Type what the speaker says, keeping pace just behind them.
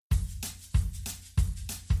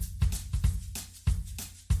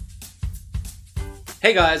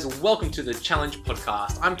Hey guys, welcome to the Challenge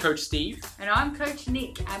Podcast. I'm Coach Steve. And I'm Coach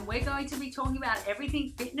Nick, and we're going to be talking about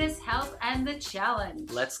everything fitness, health, and the challenge.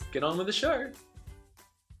 Let's get on with the show.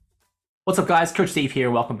 What's up guys, Coach Steve here.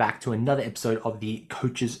 Welcome back to another episode of the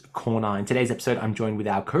Coach's Corner. In today's episode, I'm joined with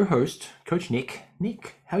our co-host, Coach Nick.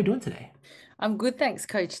 Nick, how are you doing today? I'm good, thanks,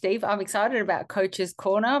 Coach Steve. I'm excited about Coach's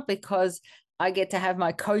Corner because I get to have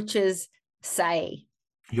my coaches say.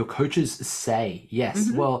 Your coaches say, yes.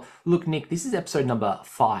 Mm-hmm. Well, look, Nick, this is episode number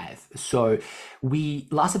 5. So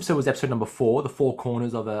last episode was episode number 4, the 4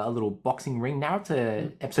 corners of a little boxing ring. Now it's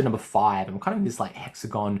episode number 5. I'm kind of in this like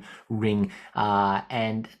hexagon ring,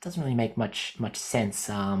 and it doesn't really make much sense.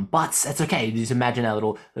 But it's okay. Just imagine our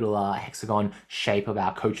little hexagon shape of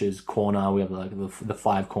our coaches corner. We have like the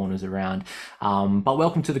 5 corners around. But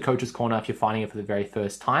welcome to the Coaches Corner. If you're finding it for the very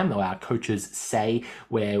first time, or our coaches say,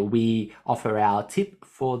 where we offer our tip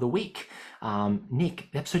for the week. Nick,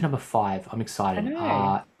 episode number 5. I'm excited.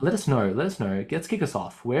 Let us know. Let's kick us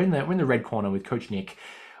off. We're in the red corner with Coach Nick.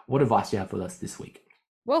 What advice do you have for us this week?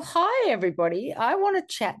 Well, hi, everybody. I want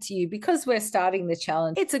to chat to you because we're starting the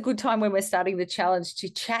challenge. It's a good time when we're starting the challenge to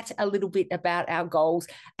chat a little bit about our goals,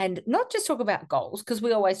 and not just talk about goals, because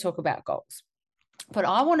we always talk about goals. But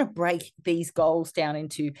I want to break these goals down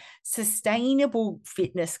into sustainable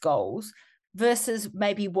fitness goals versus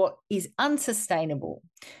maybe what is unsustainable.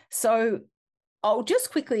 So I'll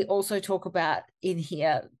just quickly also talk about in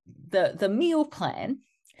here the meal plan.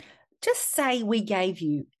 Just say we gave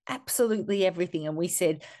you absolutely everything and we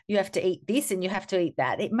said you have to eat this and you have to eat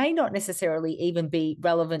that. It may not necessarily even be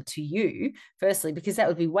relevant to you, firstly, because that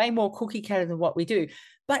would be way more cookie cutter than what we do.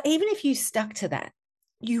 But even if you stuck to that,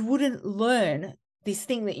 you wouldn't learn this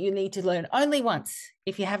thing that you need to learn only once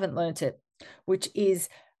if you haven't learned it, which is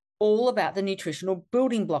all about the nutritional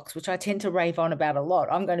building blocks, which I tend to rave on about a lot.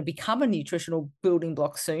 I'm going to become a nutritional building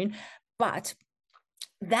block soon, but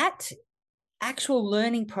that actual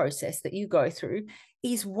learning process that you go through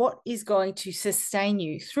is what is going to sustain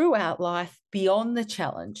you throughout life, beyond the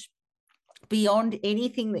challenge, beyond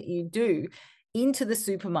anything that you do, into the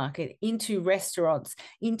supermarket, into restaurants,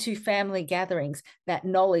 into family gatherings. That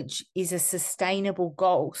knowledge is a sustainable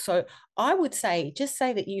goal. So I would say, just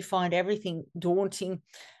say that you find everything daunting,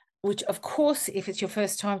 which of course, if it's your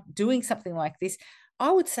first time doing something like this,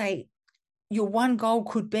 I would say your one goal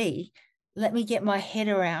could be, let me get my head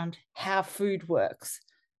around how food works.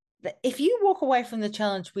 If you walk away from the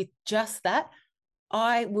challenge with just that,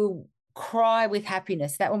 I will cry with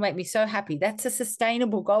happiness. That will make me so happy. That's a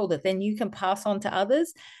sustainable goal that then you can pass on to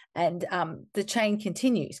others, and the chain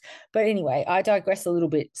continues. But anyway, I digress a little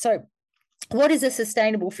bit. So what is a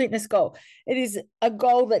sustainable fitness goal? It is a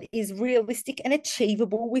goal that is realistic and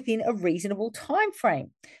achievable within a reasonable time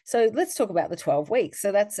frame. So let's talk about the 12 weeks.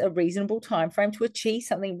 So that's a reasonable time frame to achieve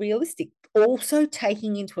something realistic, also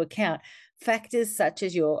taking into account factors such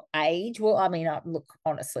as your age. Well, I mean, look,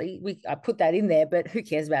 honestly, I put that in there, but who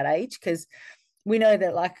cares about age? Because we know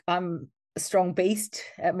that, like, I'm a strong beast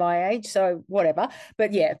at my age, so whatever.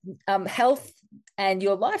 But yeah, health and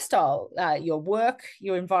your lifestyle, your work,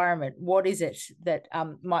 your environment. What is it that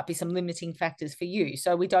might be some limiting factors for you?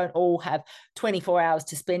 So we don't all have 24 hours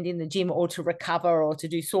to spend in the gym or to recover or to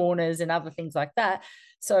do saunas and other things like that.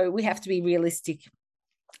 So we have to be realistic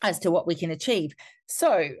as to what we can achieve.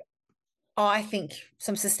 So I think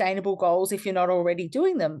some sustainable goals, if you're not already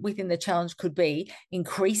doing them within the challenge, could be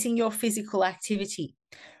increasing your physical activity,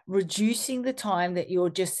 reducing the time that you're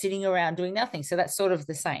just sitting around doing nothing. So that's sort of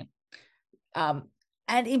the same.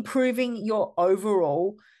 And improving your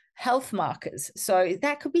overall health markers. So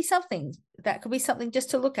that could be something just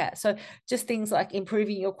to look at. So just things like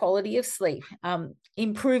improving your quality of sleep,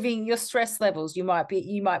 improving your stress levels. You might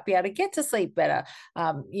be able to get to sleep better.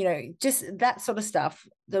 Just that sort of stuff.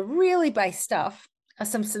 The really base stuff are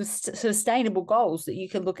some sustainable goals that you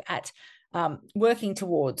can look at working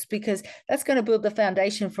towards, because that's going to build the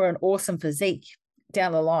foundation for an awesome physique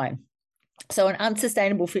down the line. So an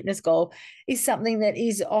unsustainable fitness goal is something that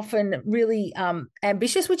is often really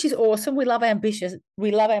ambitious, which is awesome. We love ambition,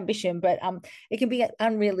 but it can be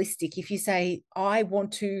unrealistic. If you say, I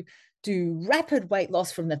want to do rapid weight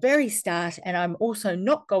loss from the very start, and I'm also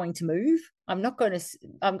not going to move, I'm going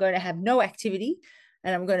to have no activity,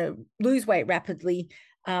 and I'm going to lose weight rapidly,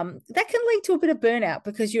 that can lead to a bit of burnout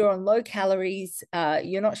because you're on low calories.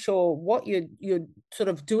 You're not sure what you're sort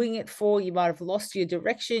of doing it for. You might have lost your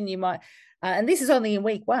direction. You might, and this is only in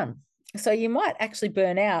week 1, so you might actually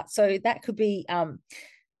burn out. So that could be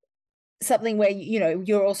something where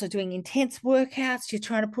you're also doing intense workouts. You're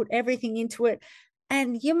trying to put everything into it,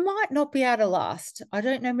 and you might not be able to last. I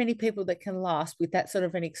don't know many people that can last with that sort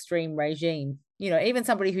of an extreme regime. Even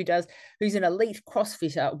somebody who's an elite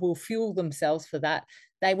CrossFitter will fuel themselves for that.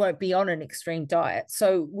 They won't be on an extreme diet.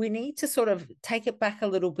 So we need to sort of take it back a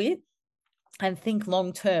little bit and think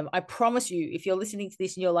long term. I promise you, if you're listening to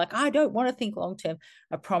this and you're like, I don't want to think long term,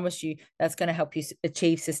 I promise you that's going to help you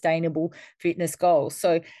achieve sustainable fitness goals.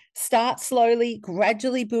 So start slowly,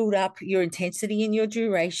 gradually build up your intensity and your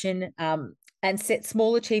duration, and set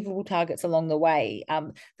small achievable targets along the way.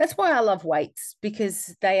 That's why I love weights,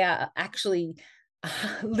 because they are actually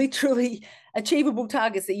literally achievable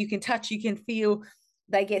targets that you can touch, you can feel.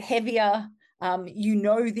 They get heavier.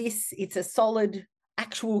 This, it's a solid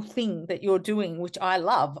actual thing that you're doing, which I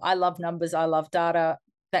love. I love numbers. I love data.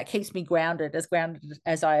 That keeps me grounded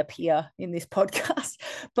as I appear in this podcast.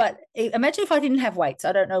 But imagine if I didn't have weights.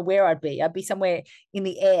 I don't know where I'd be. I'd be somewhere in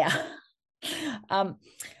the air.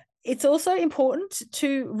 It's also important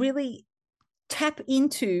to really tap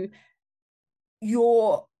into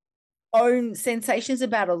your own sensations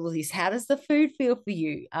about all of this. How does the food feel for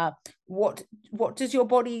you? What does your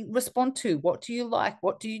body respond to? What do you like?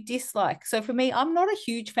 What do you dislike? So for me, I'm not a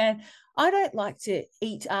huge fan. I don't like to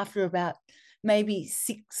eat after about maybe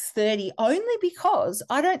 6:30, only because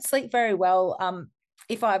I don't sleep very well.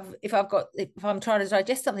 If I'm trying to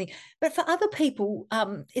digest something. But for other people,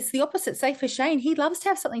 it's the opposite. Say for Shane, he loves to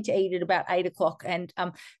have something to eat at about 8 o'clock, and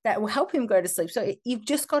that will help him go to sleep. So you've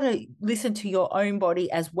just got to listen to your own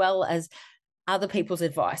body as well as other people's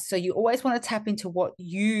advice. So you always want to tap into what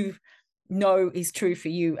you know is true for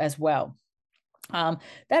you as well.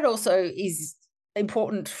 That also is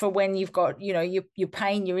important for when you've got, your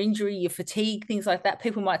pain, your injury, your fatigue, things like that.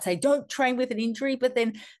 People might say, don't train with an injury, but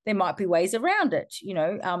then there might be ways around it.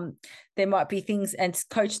 There might be things, and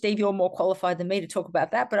Coach Steve, you're more qualified than me to talk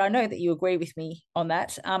about that, but I know that you agree with me on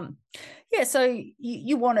that. So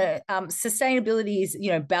you want to, sustainability is,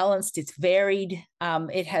 balanced, it's varied.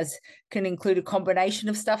 It can include a combination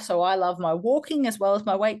of stuff. So I love my walking as well as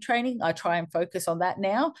my weight training. I try and focus on that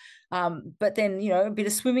now. But then, a bit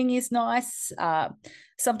of swimming is nice.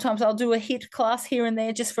 Sometimes I'll do a HIIT class here and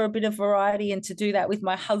there just for a bit of variety, and to do that with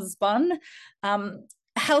my husband.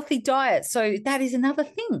 Healthy diet. So that is another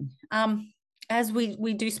thing. As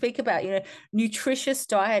we do speak about, nutritious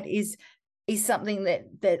diet is something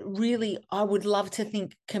that really I would love to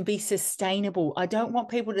think can be sustainable. I don't want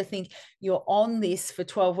people to think you're on this for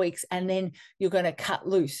 12 weeks and then you're going to cut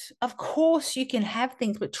loose. Of course you can have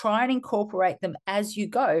things, but try and incorporate them as you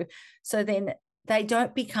go, so then they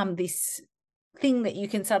don't become this thing that you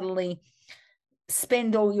can suddenly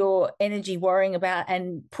spend all your energy worrying about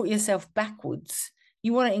and put yourself backwards.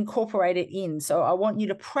 You want to incorporate it in. So I want you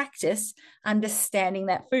to practice understanding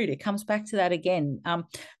that food. It comes back to that again.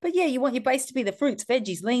 But yeah, you want your base to be the fruits,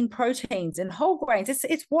 veggies, lean proteins, and whole grains.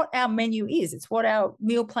 It's what our menu is. It's what our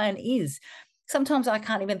meal plan is. Sometimes I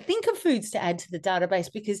can't even think of foods to add to the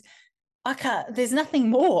database because there's nothing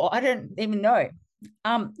more. I don't even know.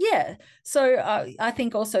 So I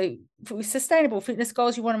think also for sustainable fitness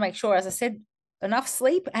goals, you want to make sure, as I said, enough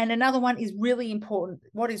sleep. And another one is really important.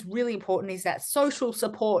 What is really important is that social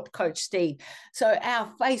support, Coach Steve. So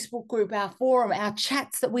our Facebook group, our forum, our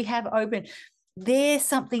chats that we have open, there's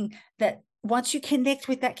something that once you connect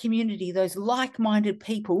with that community, those like-minded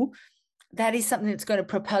people, that is something that's going to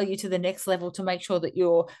propel you to the next level to make sure that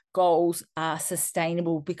your goals are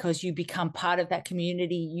sustainable, because you become part of that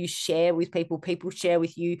community. You share with people, people share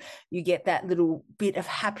with you. You get that little bit of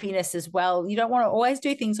happiness as well. You don't want to always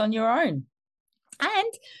do things on your own.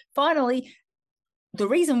 And finally, the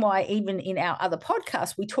reason why even in our other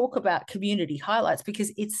podcasts, we talk about community highlights,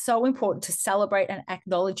 because it's so important to celebrate and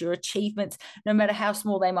acknowledge your achievements, no matter how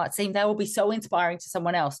small they might seem. They will be so inspiring to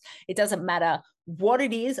someone else. It doesn't matter what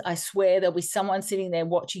it is. I swear there'll be someone sitting there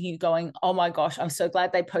watching you going, oh my gosh, I'm so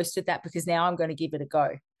glad they posted that, because now I'm going to give it a go.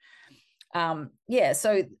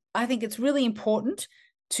 So I think it's really important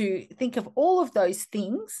to think of all of those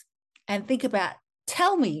things and think about,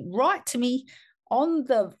 write to me on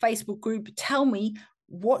the Facebook group, tell me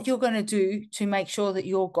what you're going to do to make sure that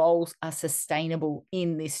your goals are sustainable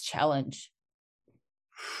in this challenge.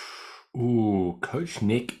 Ooh, Coach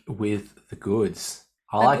Nick with the goods.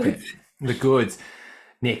 I like it. The goods.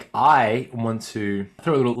 Nick, I want to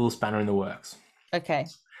throw a little spanner in the works. Okay.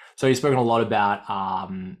 So you've spoken a lot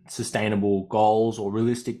about sustainable goals or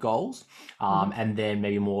realistic goals, and then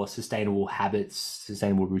maybe more sustainable habits,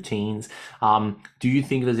 sustainable routines. Do you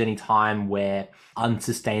think there's any time where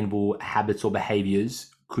unsustainable habits or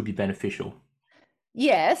behaviors could be beneficial?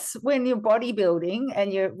 Yes, when you're bodybuilding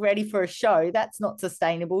and you're ready for a show, that's not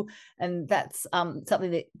sustainable, and that's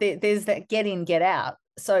something that there's that get in, get out.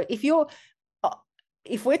 So if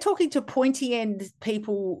we're talking to pointy end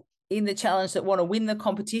people in the challenge that want to win the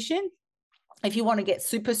competition, If you want to get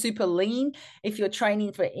super, super lean, if you're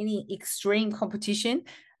training for any extreme competition,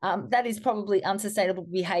 that is probably unsustainable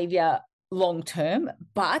behavior long term.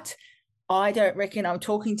 But I don't reckon I'm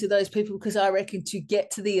talking to those people, because I reckon to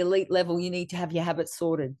get to the elite level, you need to have your habits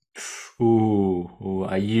sorted.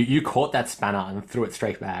 You caught that spanner and threw it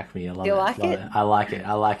straight back at me. I love You it. like Love it? it. I like it.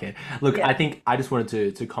 I like it. Look, Yeah. I think I just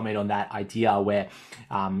wanted to comment on that idea where,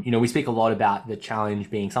 we speak a lot about the challenge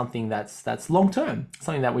being something that's long term,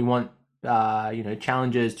 something that we want,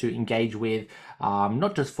 challengers to engage with,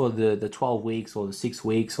 not just for the 12 weeks or the 6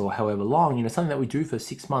 weeks or however long, something that we do for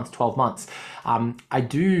 6 months, 12 months. I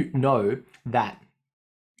do know that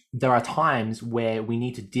there are times where we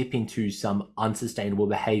need to dip into some unsustainable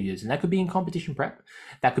behaviors, and that could be in competition prep,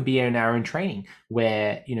 that could be in our own training,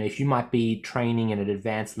 where if you might be training at an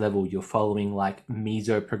advanced level, you're following like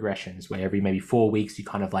meso progressions, where every maybe 4 weeks you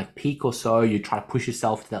kind of like peak or so, you try to push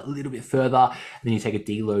yourself to that a little bit further, and then you take a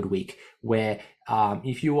deload week, where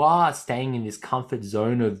if you are staying in this comfort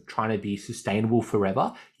zone of trying to be sustainable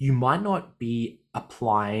forever, you might not be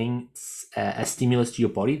applying a stimulus to your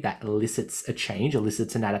body that elicits a change,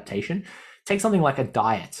 elicits an adaptation. Take something like a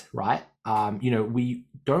diet, right? We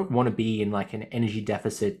don't want to be in like an energy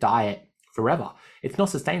deficit diet forever. It's not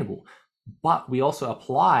sustainable. But we also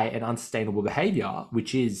apply an unsustainable behavior,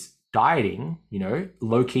 which is dieting,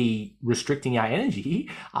 low-key restricting our energy,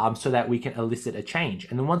 so that we can elicit a change.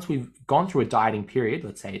 And then once we've gone through a dieting period,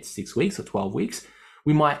 let's say it's 6 weeks or 12 weeks,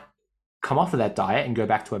 we might come off of that diet and go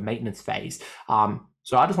back to a maintenance phase.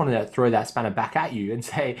 So I just wanted to throw that spanner back at you and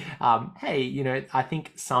say, hey, I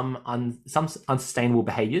think some unsustainable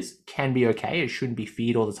behaviors can be okay. It shouldn't be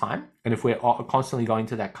feared all the time. And if we're constantly going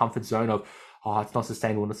to that comfort zone of, it's not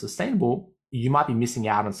sustainable, not sustainable, you might be missing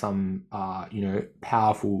out on some,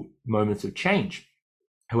 powerful moments of change.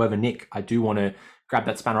 However, Nick, I do want to grab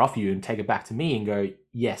that spanner off you and take it back to me and go,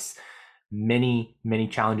 yes, many, many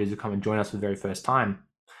challengers who come and join us for the very first time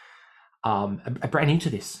are brand new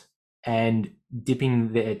to this, and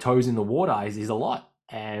dipping their toes in the water is a lot.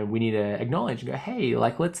 And we need to acknowledge and go, hey,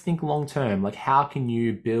 like, let's think long term. Like, how can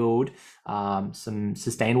you build some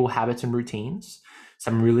sustainable habits and routines,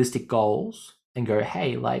 some realistic goals, and go,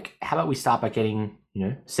 hey, like, how about we start by getting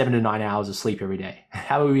 7 to 9 hours of sleep every day?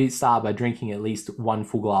 How about we start by drinking at least one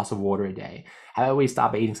full glass of water a day? How about we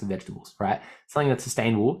start by eating some vegetables, right? Something that's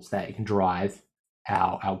sustainable so that it can drive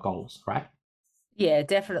our goals, right? Yeah,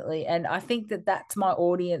 definitely. And I think that that's my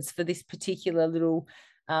audience for this particular little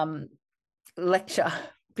lecture,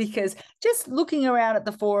 because just looking around at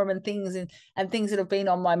the forum and things that have been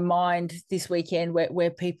on my mind this weekend,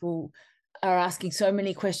 where people are asking so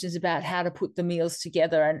many questions about how to put the meals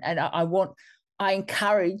together. And I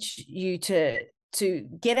encourage you to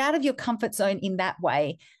get out of your comfort zone in that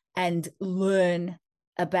way and learn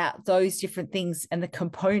about those different things and the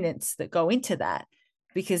components that go into that,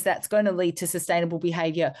 because that's going to lead to sustainable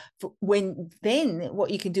behavior. Then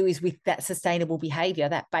what you can do is, with that sustainable behavior,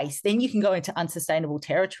 that base, then you can go into unsustainable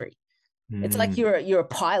territory. It's like you're a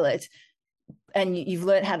pilot and you've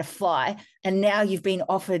learned how to fly, and now you've been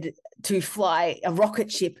offered to fly a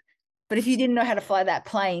rocket ship. But if you didn't know how to fly that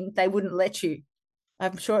plane, they wouldn't let you.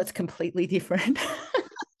 I'm sure it's completely different.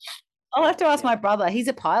 I'll have to ask my brother. He's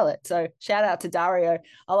a pilot. So shout out to Dario.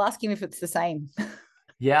 I'll ask him if it's the same.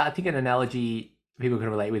 Yeah, I think an analogy people can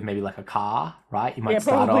relate with, maybe like a car, right? You might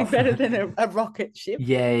start probably off better than a rocket ship.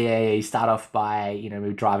 Yeah. You start off by,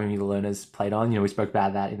 maybe driving with the learner's plate on. We spoke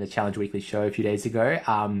about that in the Challenge Weekly show a few days ago.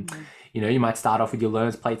 You might start off with your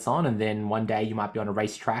learner's plates on, and then one day you might be on a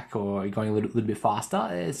racetrack or you're going a little bit faster.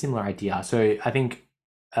 A similar idea. So I think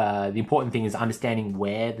the important thing is understanding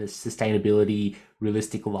where the sustainability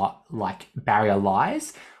realistic barrier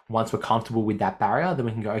lies. Once we're comfortable with that barrier, then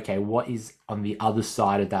we can go, okay, what is on the other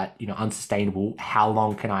side of that, unsustainable? How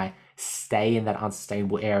long can I stay in that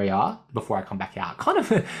unsustainable area before I come back out? Kind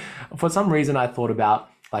of, for some reason, I thought about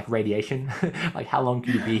like radiation, like how long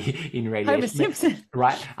can you be in radiation? Homer Simpson.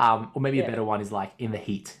 Right? Or maybe a better one is like in the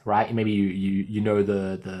heat, right? Maybe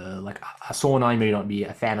the like a sauna, you may not be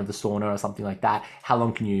a fan of the sauna or something like that. How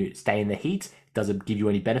long can you stay in the heat? Does it give you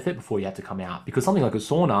any benefit before you have to come out? Because something like a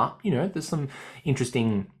sauna, there's some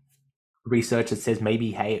interesting research that says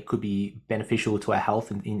maybe, hey, it could be beneficial to our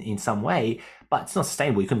health in some way, but it's not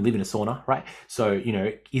sustainable. You couldn't live in a sauna, right? So,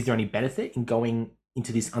 is there any benefit in going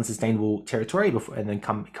into this unsustainable territory before and then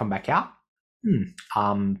come back out?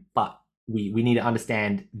 But we need to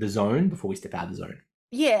understand the zone before we step out of the zone.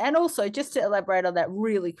 Yeah, and also just to elaborate on that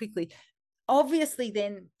really quickly, obviously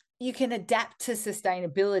then you can adapt to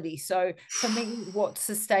sustainability. So for me, what's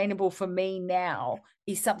sustainable for me now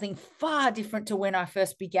is something far different to when I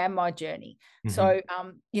first began my journey. So,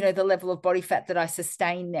 the level of body fat that I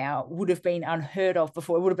sustain now would have been unheard of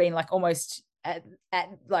before. It would have been like almost at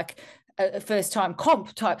like a first time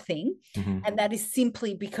comp type thing. And that is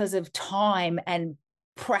simply because of time and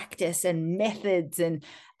practice and methods and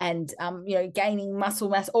gaining muscle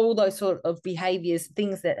mass, all those sort of behaviors,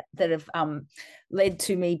 things that have led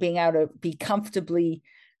to me being able to be comfortably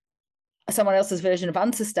someone else's version of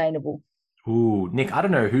unsustainable. Ooh, Nick, I don't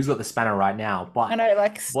know who's got the spanner right now, but I know,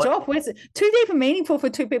 like, stop. Where's it? Too deep and meaningful for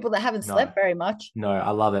two people that haven't slept very much. No, I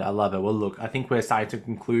love it. I love it. Well, look, I think we're starting to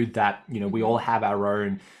conclude that, we all have our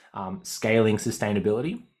own scaling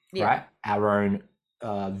sustainability, right? Our own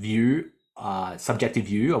subjective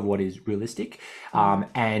view of what is realistic.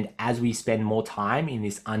 And as we spend more time in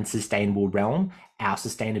this unsustainable realm, our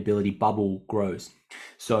sustainability bubble grows.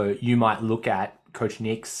 So you might look at Coach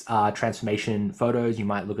Nick's transformation photos. You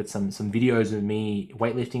might look at some videos of me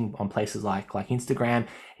weightlifting on places like Instagram.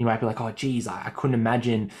 You might be like, oh, geez, I couldn't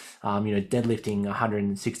imagine, deadlifting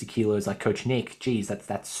 160 kilos like Coach Nick. Geez,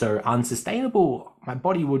 that's so unsustainable. My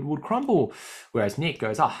body would crumble. Whereas Nick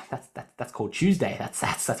goes, oh, that's called Tuesday.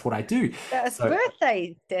 That's what I do. That's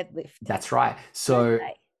birthday deadlift. That's right. So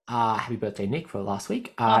happy birthday, Nick, for last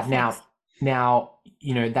week. Now,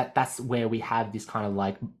 that's where we have this kind of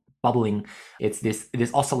like bubbling. It's this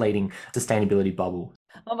oscillating sustainability bubble.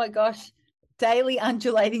 Oh my gosh. Daily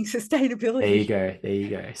undulating sustainability. There you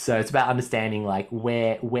go. So it's about understanding like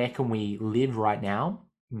where can we live right now?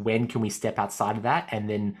 When can we step outside of that? And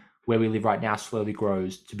then where we live right now slowly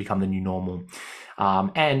grows to become the new normal.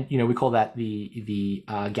 And we call that the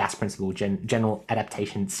GAS principle, general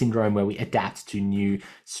adaptation syndrome, where we adapt to new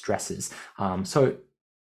stresses. So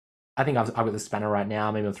I think I've got the spanner right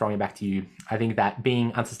now. Maybe I'm throwing it back to you. I think that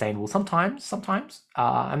being unsustainable sometimes,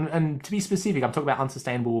 and to be specific, I'm talking about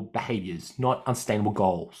unsustainable behaviors, not unsustainable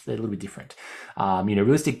goals. They're a little bit different.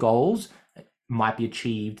 Realistic goals might be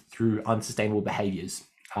achieved through unsustainable behaviors.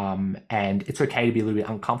 And it's okay to be a little bit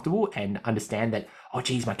uncomfortable and understand that, oh,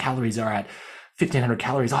 geez, my calories are at 1,500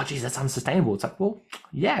 calories. Oh, geez, that's unsustainable. It's like, well,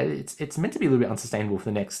 yeah, it's meant to be a little bit unsustainable for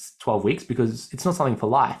the next 12 weeks because it's not something for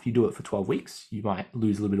life. You do it for 12 weeks, you might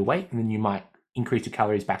lose a little bit of weight, and then you might increase your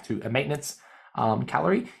calories back to a maintenance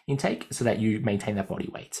calorie intake so that you maintain that body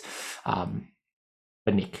weight.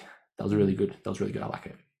 But Nick, that was really good. I like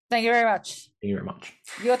it. Thank you very much. Thank you very much.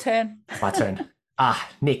 Your turn. My turn.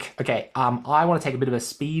 Nick, okay. I want to take a bit of a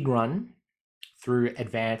speed run through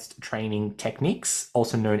advanced training techniques,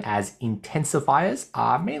 also known as intensifiers,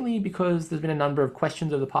 mainly because there's been a number of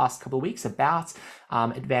questions over the past couple of weeks about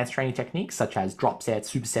advanced training techniques, such as drop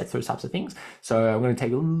sets, supersets, those types of things. So I'm going to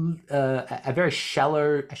take a very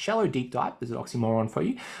shallow deep dive, there's an oxymoron for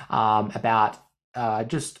you, about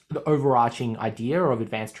just the overarching idea of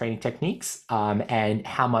advanced training techniques and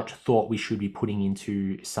how much thought we should be putting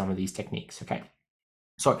into some of these techniques, okay?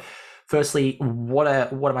 So firstly, what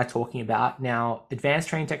am I talking about? Now, advanced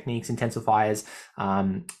training techniques, intensifiers,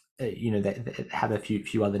 they have a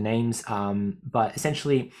few other names, but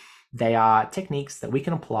essentially they are techniques that we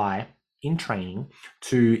can apply in training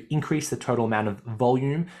to increase the total amount of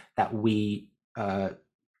volume that we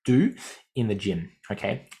do in the gym.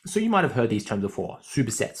 Okay, so you might have heard these terms before.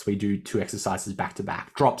 Supersets, where you do 2 exercises back to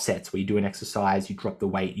back. Drop sets, where you do an exercise, you drop the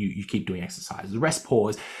weight, you keep doing exercises. Rest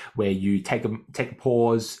pause, where you take a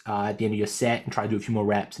pause at the end of your set and try to do a few more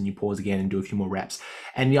reps, and you pause again and do a few more reps.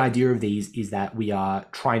 And the idea of these is that we are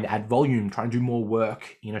trying to add volume, trying to do more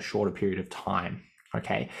work in a shorter period of time.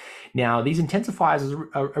 Okay, now these intensifiers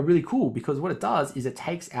are really cool because what it does is it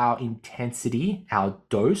takes our intensity, our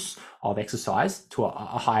dose of exercise to a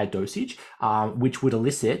higher dosage, which would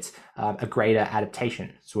elicit a greater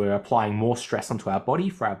adaptation. So we're applying more stress onto our body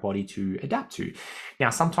for our body to adapt to. Now,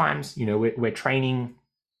 sometimes, we're training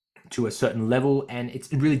to a certain level, and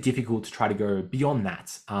it's really difficult to try to go beyond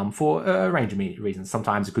that for a range of reasons.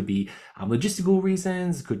 Sometimes it could be logistical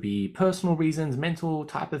reasons, it could be personal reasons, mental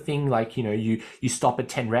type of thing. Like, you stop at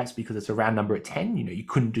 10 reps because it's a round number at 10. You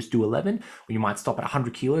couldn't just do 11, or you might stop at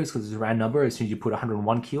 100 kilos because it's a round number. As soon as you put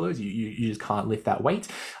 101 kilos, you just can't lift that weight.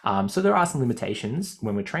 So there are some limitations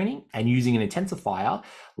when we're training, and using an intensifier,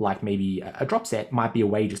 like maybe a drop set, might be a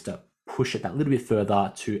way just to push it that little bit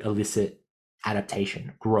further to elicit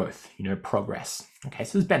adaptation, growth, progress. Okay,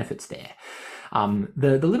 so there's benefits there.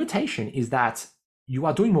 The limitation is that you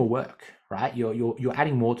are doing more work, right? You're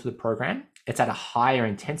adding more to the program. It's at a higher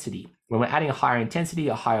intensity. When we're adding a higher intensity,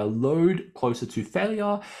 a higher load, closer to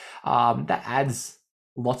failure, that adds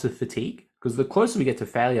lots of fatigue, because the closer we get to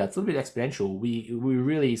failure, it's a little bit exponential. We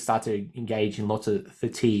really start to engage in lots of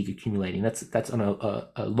fatigue accumulating. That's on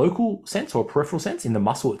a local sense or a peripheral sense in the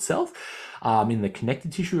muscle itself, in the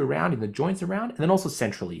connective tissue around, in the joints around, and then also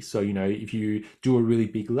centrally. So, if you do a really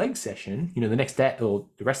big leg session, the next day or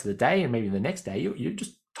the rest of the day, and maybe the next day, you're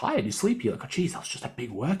just tired, you're sleepy, you're like, oh, geez, that was just a big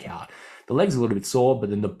workout. The leg's a little bit sore, but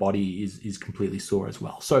then the body is completely sore as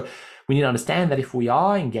well. So we need to understand that if we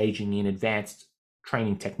are engaging in advanced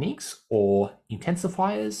training techniques or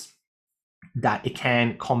intensifiers, that it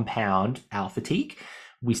can compound our fatigue.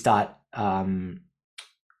 We start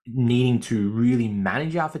needing to really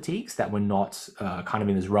manage our fatigues, that we're not kind of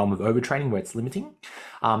in this realm of overtraining where it's limiting.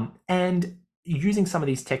 And using some of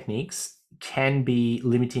these techniques can be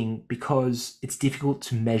limiting because it's difficult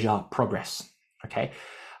to measure progress. Okay.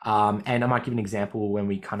 And I might give an example when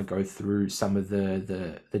we kind of go through some of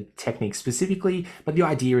the techniques specifically, but the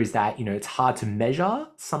idea is that, it's hard to measure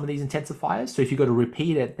some of these intensifiers. So if you go to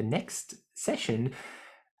repeat it the next session,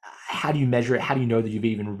 how do you measure it? How do you know that you've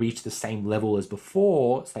even reached the same level as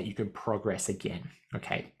before so that you can progress again?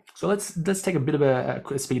 Okay. So let's take a bit of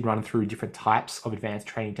a speed run through different types of advanced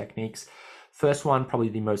training techniques. First one, probably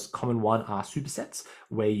the most common one, are supersets,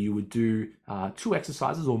 where you would do 2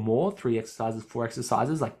 exercises or more, 3 exercises, 4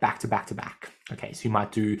 exercises, like back to back to back. Okay, so you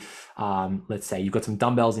might do, let's say you've got some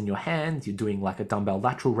dumbbells in your hands, you're doing like a dumbbell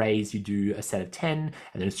lateral raise, you do a set of 10,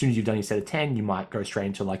 and then as soon as you've done your set of 10, you might go straight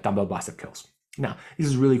into like dumbbell bicep curls. Now, this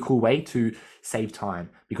is a really cool way to save time,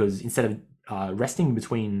 because instead of resting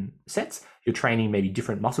between sets, you're training maybe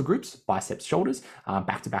different muscle groups, biceps, shoulders,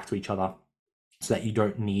 back to back to each other, so that you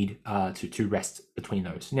don't need to rest between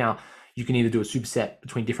those. Now, you can either do a superset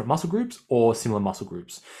between different muscle groups or similar muscle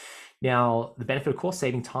groups. Now, the benefit, of course,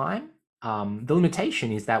 saving time. The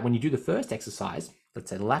limitation is that when you do the first exercise, let's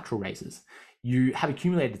say the lateral raises, you have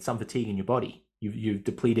accumulated some fatigue in your body. You've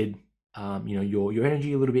depleted your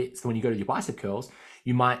energy a little bit. So when you go to your bicep curls,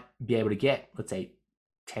 you might be able to get, let's say,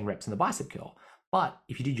 10 reps in the bicep curl. But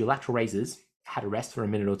if you did your lateral raises, had a rest for a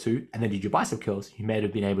minute or two, and then did your bicep curls, you may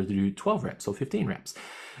have been able to do 12 reps or 15 reps.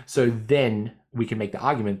 So then we can make the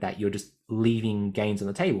argument that you're just leaving gains on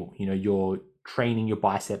the table. You're training your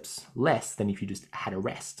biceps less than if you just had a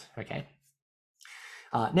rest. Okay.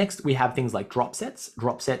 Next, we have things like drop sets.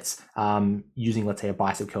 Drop sets, using, let's say, a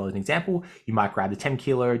bicep curl as an example, you might grab the 10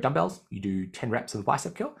 kilo dumbbells, you do 10 reps of a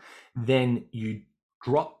bicep curl, then you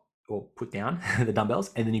drop or put down the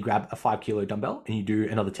dumbbells, and then you grab a 5 kilo dumbbell and you do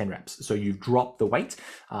another 10 reps. So you've dropped the weight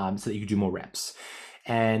so that you can do more reps.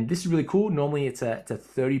 And this is really cool. Normally it's a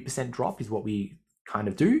 30% drop is what we kind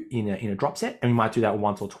of do in a drop set, and we might do that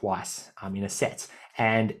once or twice in a set.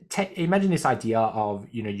 And imagine this idea of,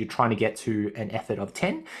 you're trying to get to an effort of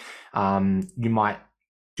 10. You might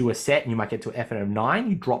do a set and you might get to an effort of 9,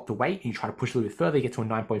 you drop the weight and you try to push a little bit further, you get to a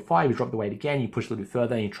 9.5, you drop the weight again, you push a little bit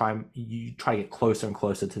further, and you try to get closer and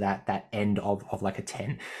closer to that end of like a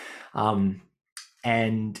 10.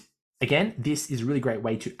 And again, this is a really great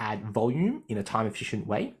way to add volume in a time efficient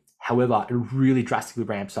way. However, it really drastically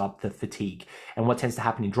ramps up the fatigue. And what tends to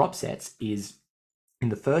happen in drop sets is, in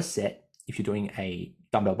the first set, if you're doing a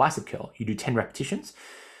dumbbell bicep curl, you do 10 repetitions.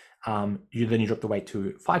 Then you drop the weight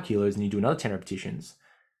to 5 kilos and you do another 10 repetitions.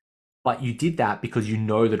 But you did that because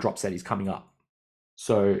the drop set is coming up.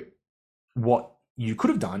 So what you could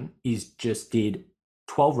have done is just did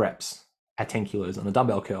 12 reps at 10 kilos on the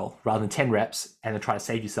dumbbell curl rather than 10 reps, and then try to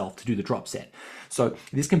save yourself to do the drop set. So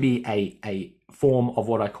this can be a form of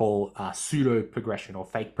what I call pseudo progression or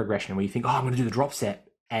fake progression, where you think, I'm going to do the drop set,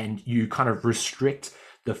 and you kind of restrict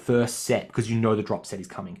the first set because the drop set is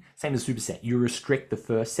coming. Same as superset. You restrict the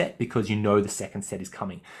first set because the second set is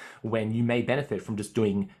coming, when you may benefit from just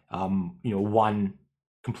doing one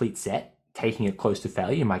complete set, taking it close to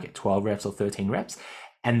failure. You might get 12 reps or 13 reps,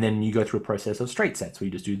 and then you go through a process of straight sets where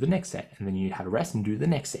you just do the next set, and then you have a rest and do the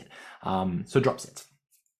next set. So drop sets.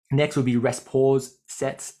 Next would be rest pause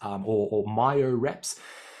sets, or myo reps.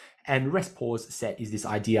 And rest pause set is this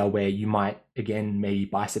idea where you might, again, maybe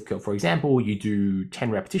bicep curl, for example, you do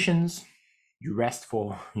 10 repetitions, you rest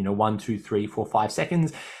for 1, 2, 3, 4, 5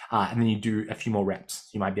 seconds, and then you do a few more reps.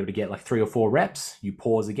 You might be able to get like 3 or 4 reps, you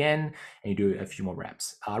pause again, and you do a few more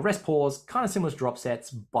reps. Rest pause, kind of similar to drop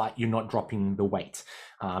sets, but you're not dropping the weight.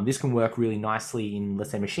 This can work really nicely in,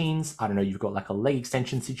 let's say, machines. I don't know, you've got like a leg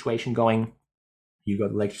extension situation going. You've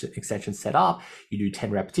got the leg extension set up, you do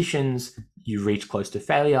 10 repetitions, you reach close to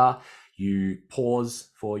failure, you pause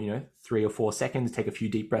for 3 or 4 seconds, take a few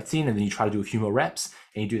deep breaths in, and then you try to do a few more reps,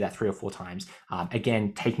 and you do that 3 or 4 times.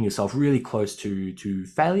 Again, taking yourself really close to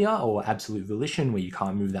failure or absolute volition, where you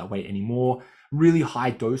can't move that weight anymore. Really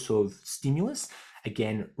high dose of stimulus,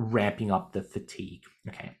 again, ramping up the fatigue.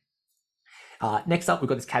 Okay. Next up, we've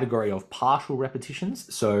got this category of partial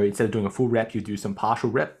repetitions. So instead of doing a full rep, you do some partial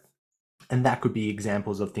rep. And that could be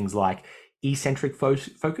examples of things like eccentric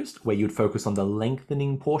focused, where you'd focus on the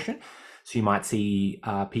lengthening portion. So you might see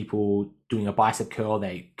people doing a bicep curl.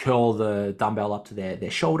 They curl the dumbbell up to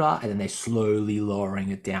their shoulder, and then they're slowly lowering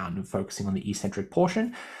it down and focusing on the eccentric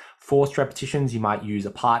portion. Forced repetitions, you might use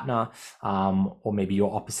a partner or maybe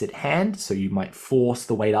your opposite hand. So you might force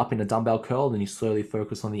the weight up in a dumbbell curl, then you slowly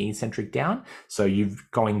focus on the eccentric down. So you're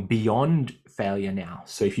going beyond failure now.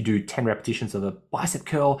 So if you do 10 repetitions of a bicep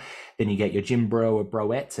curl, then you get your gym bro or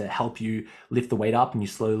broette to help you lift the weight up and you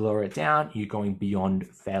slowly lower it down. You're going beyond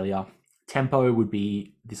failure. Tempo would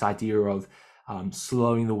be this idea of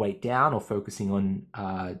slowing the weight down or focusing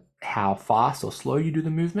on how fast or slow you do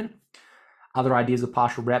the movement. Other ideas of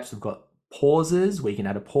partial reps, we've got pauses, where you can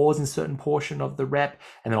add a pause in certain portion of the rep,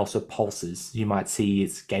 and then also pulses. You might see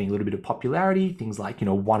it's gaining a little bit of popularity, things like, 1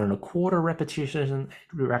 1/4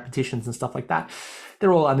 repetitions and stuff like that.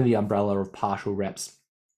 They're all under the umbrella of partial reps.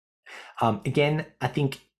 Again, I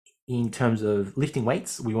think in terms of lifting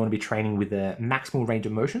weights, we want to be training with a maximal range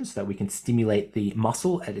of motion so that we can stimulate the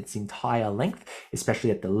muscle at its entire length, especially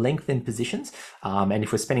at the lengthened positions. And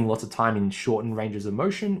if we're spending lots of time in shortened ranges of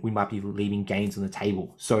motion, we might be leaving gains on the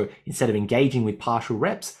table. So instead of engaging with partial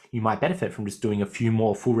reps, you might benefit from just doing a few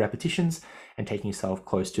more full repetitions and taking yourself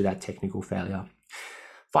close to that technical failure.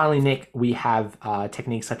 Finally, Nick, we have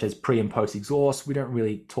techniques such as pre and post exhaust. We don't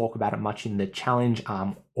really talk about it much in the challenge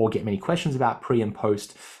or get many questions about pre and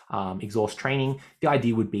post exhaust training. The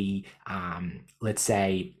idea would be, let's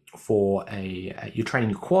say for you're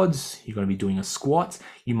training your quads, you're going to be doing a squat.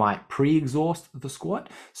 You might pre-exhaust the squat.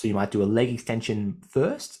 So you might do a leg extension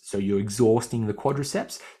first. So you're exhausting the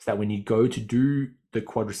quadriceps so that when you go to do the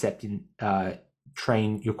quadricep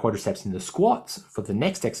train your quadriceps in the squats for the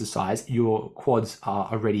next exercise, your quads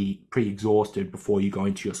are already pre-exhausted before you go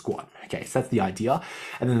into your squat. Okay, so that's the idea.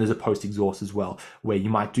 And then there's a post-exhaust as well, where you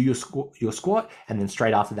might do your squat, and then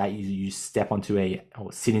straight after that you step onto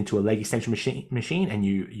or sit into a leg extension machine and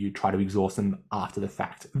you try to exhaust them after the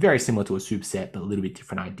fact. Very similar to a superset, but a little bit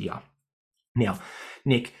different idea. Now,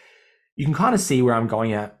 Nick, you can kind of see where I'm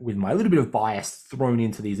going at with my little bit of bias thrown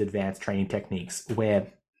into these advanced training techniques, where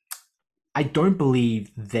I don't believe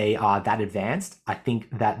they are that advanced. I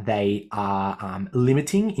think that they are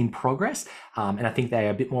limiting in progress, and I think they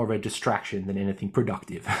are a bit more of a distraction than anything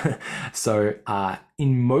productive. So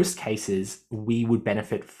in most cases, we would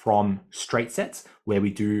benefit from straight sets where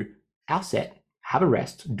we do our set, have a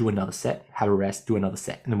rest, do another set, have a rest, do another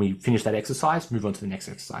set, and then we finish that exercise, move on to the next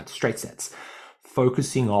exercise, straight sets.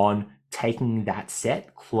 Focusing on taking that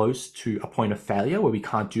set close to a point of failure where we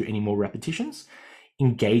can't do any more repetitions,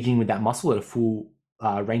 engaging with that muscle at a full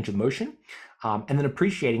range of motion, and then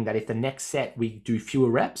appreciating that if the next set we do fewer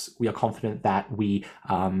reps, we are confident that we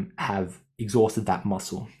have exhausted that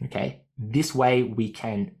muscle. Okay, this way we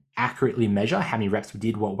can accurately measure how many reps we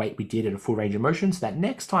did, what weight we did at a full range of motion, so that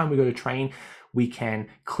next time we go to train, we can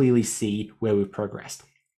clearly see where we've progressed.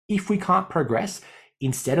 If we can't progress,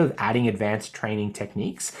 instead of adding advanced training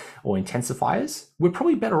techniques or intensifiers, we're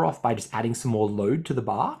probably better off by just adding some more load to the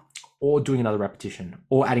bar, or doing another repetition,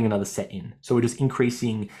 or adding another set in. So we're just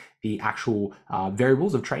increasing the actual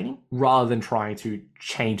variables of training rather than trying to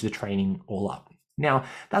change the training all up. Now,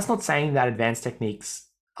 that's not saying that advanced techniques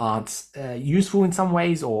aren't useful in some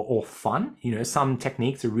ways or fun. Some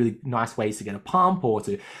techniques are really nice ways to get a pump or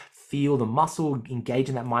to feel the muscle, engage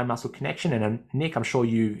in that mind-muscle connection. And Nick, I'm sure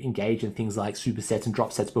you've engaged in things like supersets and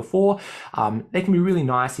drop sets before. They can be really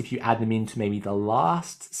nice if you add them into maybe the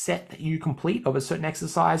last set that you complete of a certain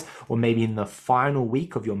exercise, or maybe in the final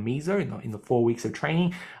week of your meso, in the 4 weeks of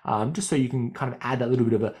training, just so you can kind of add that little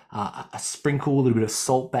bit of a sprinkle, a little bit of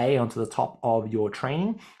Salt Bae onto the top of your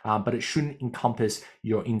training, but it shouldn't encompass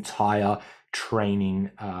your entire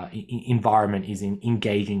training environment is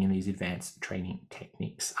engaging in these advanced training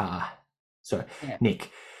techniques. So yeah.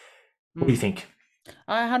 Nick, what do you think?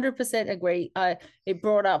 I 100% agree. It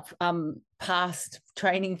brought up past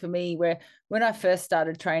training for me, where when I first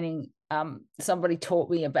started training, somebody taught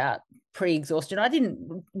me about pre-exhaustion. I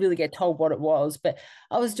didn't really get told what it was, but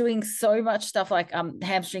I was doing so much stuff like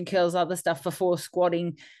hamstring curls, other stuff before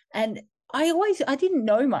squatting, and I didn't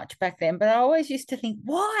know much back then, but I always used to think,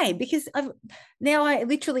 why? Because now I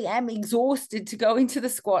literally am exhausted to go into the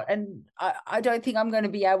squat, and I don't think I'm going to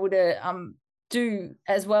be able to do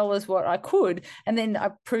as well as what I could. And then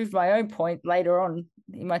I proved my own point later on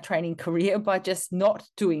in my training career by just not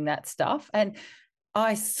doing that stuff, and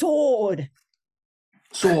I soared.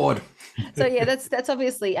 So yeah, that's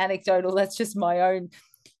obviously anecdotal. That's just my own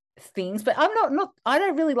things, but I'm not I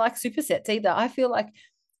don't really like supersets either. I feel like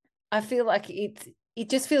I feel like it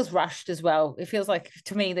just feels rushed as well. It feels like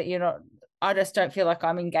to me that I just don't feel like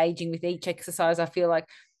I'm engaging with each exercise. I feel like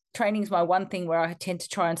training is my one thing where I tend to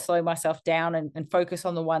try and slow myself down and focus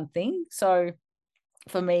on the one thing. So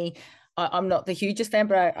for me, I'm not the hugest fan,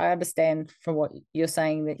 but I understand from what you're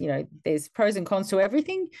saying that, there's pros and cons to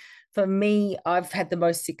everything. For me, I've had the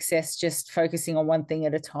most success just focusing on one thing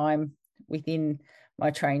at a time within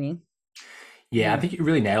my training. Yeah, I think you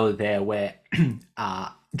really nailed it there where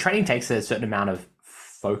training takes a certain amount of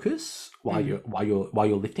focus while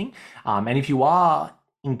you're lifting. And if you are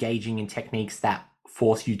engaging in techniques that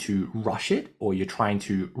force you to rush it, or you're trying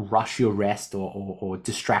to rush your rest or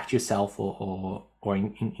distract yourself or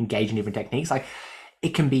engage in different techniques, like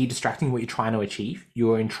it can be distracting what you're trying to achieve.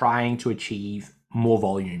 You're trying to achieve more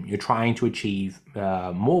volume. You're trying to achieve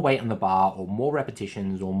more weight on the bar or more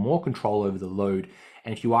repetitions or more control over the load.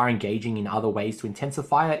 And if you are engaging in other ways to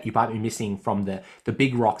intensify it, you might be missing from the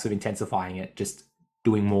big rocks of intensifying it, just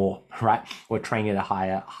doing more, right? Or training at a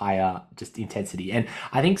higher just intensity. And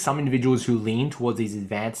I think some individuals who lean towards these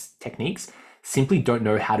advanced techniques simply don't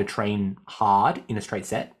know how to train hard in a straight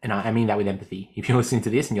set. And I mean that with empathy. If you're listening to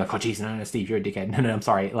this and you're like, oh, geez, no, Steve, you're a dickhead. No, I'm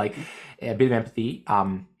sorry. Like a bit of empathy.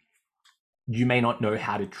 You may not know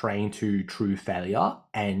how to train to true failure,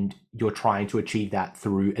 and you're trying to achieve that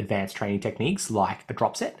through advanced training techniques like a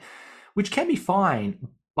drop set, which can be fine,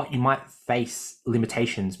 but you might face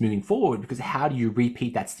limitations moving forward because how do you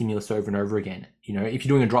repeat that stimulus over and over again? If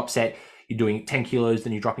you're doing a drop set, you're doing 10 kilos,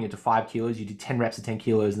 then you're dropping it to 5 kilos, you did 10 reps of 10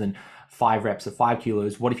 kilos, and then 5 reps of 5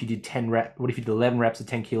 kilos. What if you did 11 reps of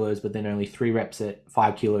 10 kilos, but then only 3 reps at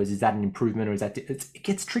 5 kilos? Is that an improvement, or is that, it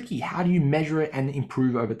gets tricky. How do you measure it and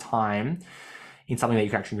improve over time in something that you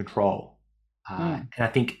can actually control? And I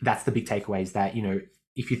think that's the big takeaway is that,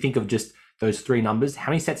 if you think of just those 3 numbers,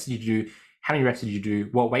 how many sets did you do? How many reps did you do?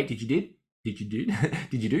 What weight did you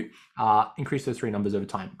do? Increase those 3 numbers over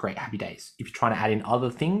time. Great, happy days. If you're trying to add in other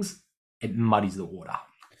things, it muddies the water.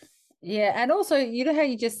 Yeah. And also, how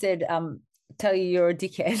you just said, tell you you're a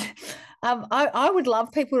dickhead. I would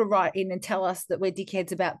love people to write in and tell us that we're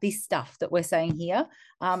dickheads about this stuff that we're saying here.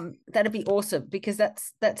 That'd be awesome, because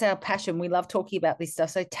that's our passion. We love talking about this stuff.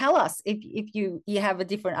 So tell us if you have a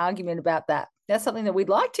different argument about that. That's something that we'd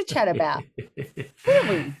like to chat about.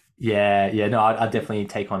 Really? Yeah. No, I'd definitely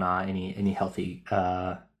take on any healthy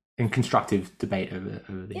and constructive debate over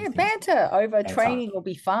these things. Banter over training will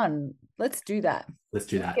be fun. Let's do that. Let's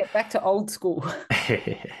get back to old school.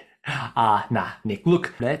 Nick,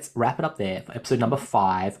 look, let's wrap it up there for episode number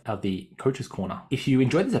 5 of the Coach's Corner. If you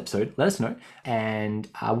enjoyed this episode, let us know, and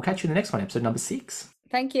we'll catch you in the next one, episode number 6.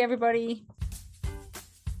 Thank you, everybody.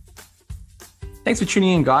 Thanks for tuning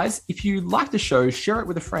in, guys. If you like the show, share it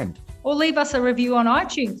with a friend. Or leave us a review on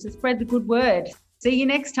iTunes to spread the good word. See you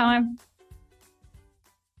next time.